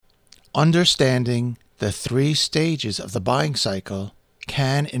Understanding the 3 stages of the buying cycle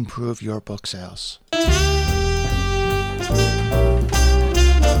can improve your book sales.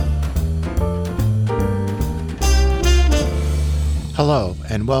 Hello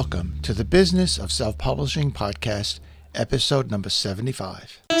and welcome to the Business of Self-Publishing podcast, episode number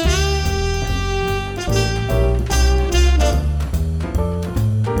 75.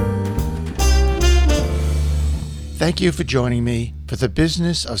 Thank you for joining me for the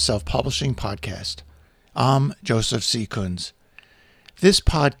Business of Self-Publishing podcast. I'm Joseph C. Kunz. This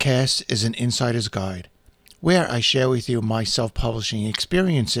podcast is an insider's guide where I share with you my self-publishing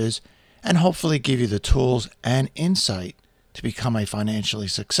experiences and hopefully give you the tools and insight to become a financially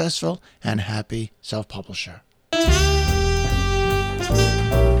successful and happy self-publisher.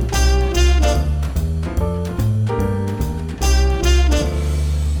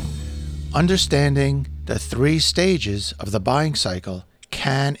 Understanding the 3 stages of the buying cycle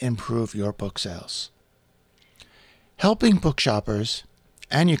can improve your book sales. Helping book shoppers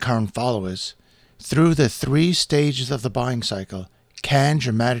and your current followers through the 3 stages of the buying cycle can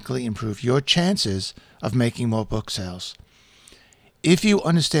dramatically improve your chances of making more book sales. If you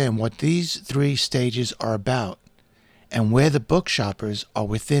understand what these 3 stages are about and where the book shoppers are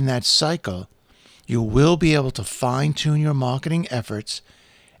within that cycle, you will be able to fine-tune your marketing efforts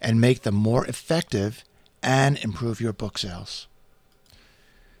and make them more effective and improve your book sales.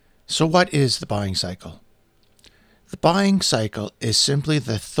 So what is the buying cycle? The buying cycle is simply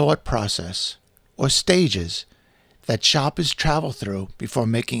the thought process or stages that shoppers travel through before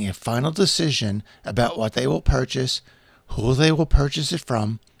making a final decision about what they will purchase, who they will purchase it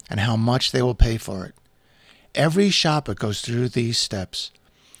from, and how much they will pay for it. Every shopper goes through these steps.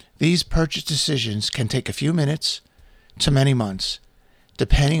 These purchase decisions can take a few minutes to many months,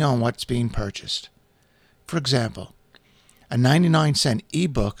 depending on what's being purchased. For example, a 99-cent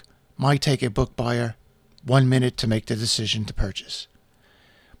ebook might take a book buyer 1 minute to make the decision to purchase.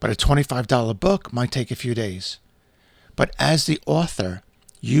 But a $25 book might take a few days. But as the author,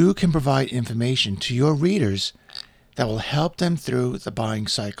 you can provide information to your readers that will help them through the buying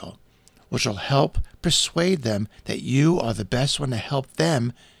cycle, which will help persuade them that you are the best one to help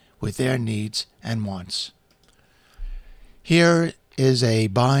them with their needs and wants. Here is a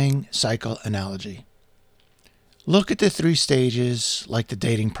buying cycle analogy. Look at the 3 stages like the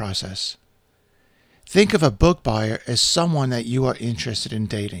dating process. Think of a book buyer as someone that you are interested in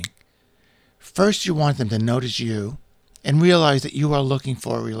dating. First, you want them to notice you and realize that you are looking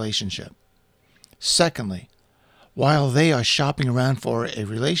for a relationship. Secondly, while they are shopping around for a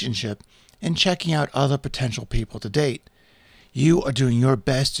relationship and checking out other potential people to date, you are doing your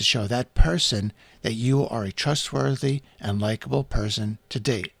best to show that person that you are a trustworthy and likable person to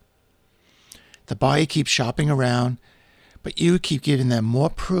date. The buyer keeps shopping around, but you keep giving them more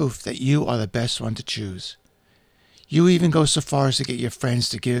proof that you are the best one to choose. You even go so far as to get your friends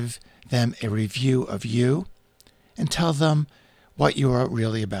to give them a review of you and tell them what you are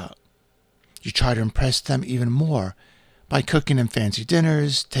really about. You try to impress them even more by cooking them fancy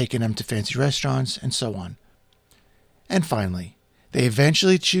dinners, taking them to fancy restaurants, and so on. And finally, they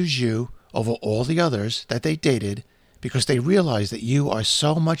eventually choose you over all the others that they dated because they realize that you are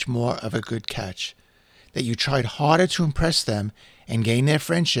so much more of a good catch, that you tried harder to impress them and gain their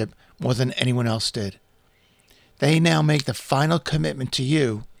friendship more than anyone else did. They now make the final commitment to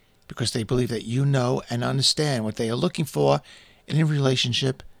you because they believe that you know and understand what they are looking for in a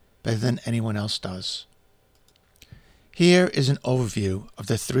relationship better than anyone else does. Here is an overview of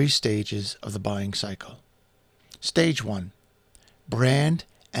the 3 stages of the buying cycle. Stage 1, brand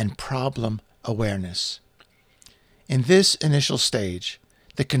and problem awareness. In this initial stage,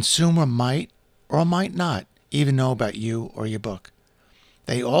 the consumer might or might not even know about you or your book.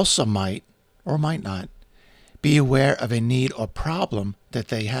 They also might or might not be aware of a need or problem that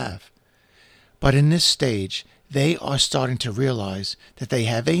they have. But in this stage, they are starting to realize that they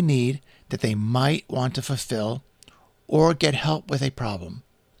have a need that they might want to fulfill or get help with a problem.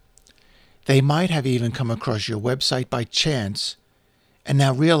 They might have even come across your website by chance and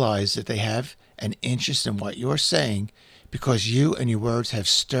now realize that they have an interest in what you are saying because you and your words have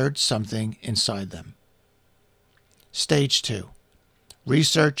stirred something inside them. Stage 2,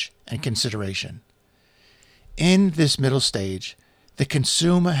 research and consideration. In this middle stage, the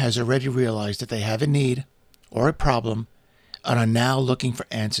consumer has already realized that they have a need or a problem and are now looking for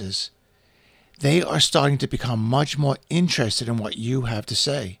answers. They are starting to become much more interested in what you have to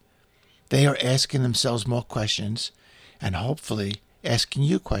say. They are asking themselves more questions and hopefully asking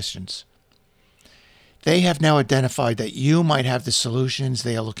you questions. They have now identified that you might have the solutions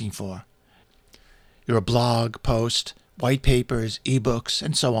they are looking for. Your blog, post, white papers, ebooks,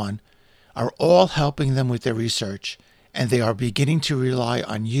 and so on are all helping them with their research, and they are beginning to rely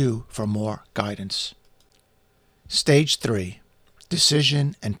on you for more guidance. Stage 3,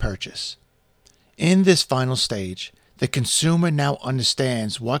 decision and purchase. In this final stage, the consumer now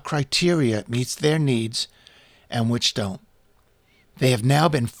understands what criteria meets their needs and which don't. They have now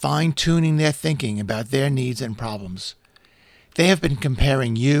been fine-tuning their thinking about their needs and problems. They have been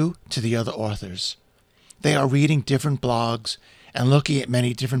comparing you to the other authors. They are reading different blogs and looking at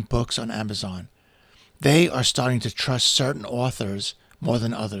many different books on Amazon. They are starting to trust certain authors more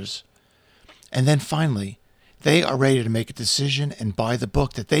than others. And then finally, they are ready to make a decision and buy the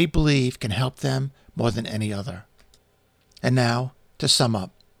book that they believe can help them more than any other. And now, to sum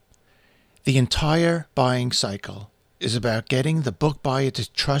up, the entire buying cycle is about getting the book buyer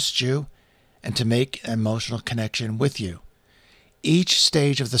to trust you and to make an emotional connection with you. Each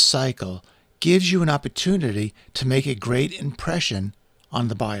stage of the cycle gives you an opportunity to make a great impression on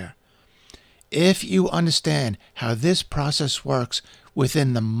the buyer. If you understand how this process works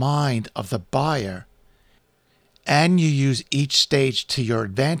within the mind of the buyer, and you use each stage to your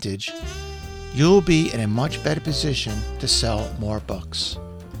advantage, you'll be in a much better position to sell more books.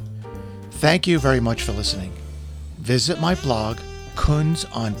 Thank you very much for listening. Visit my blog,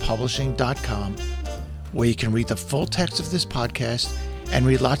 kunzonpublishing.com, where you can read the full text of this podcast and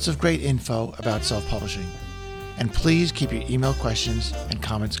read lots of great info about self-publishing. And please keep your email questions and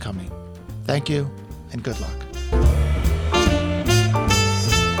comments coming. Thank you, and good luck.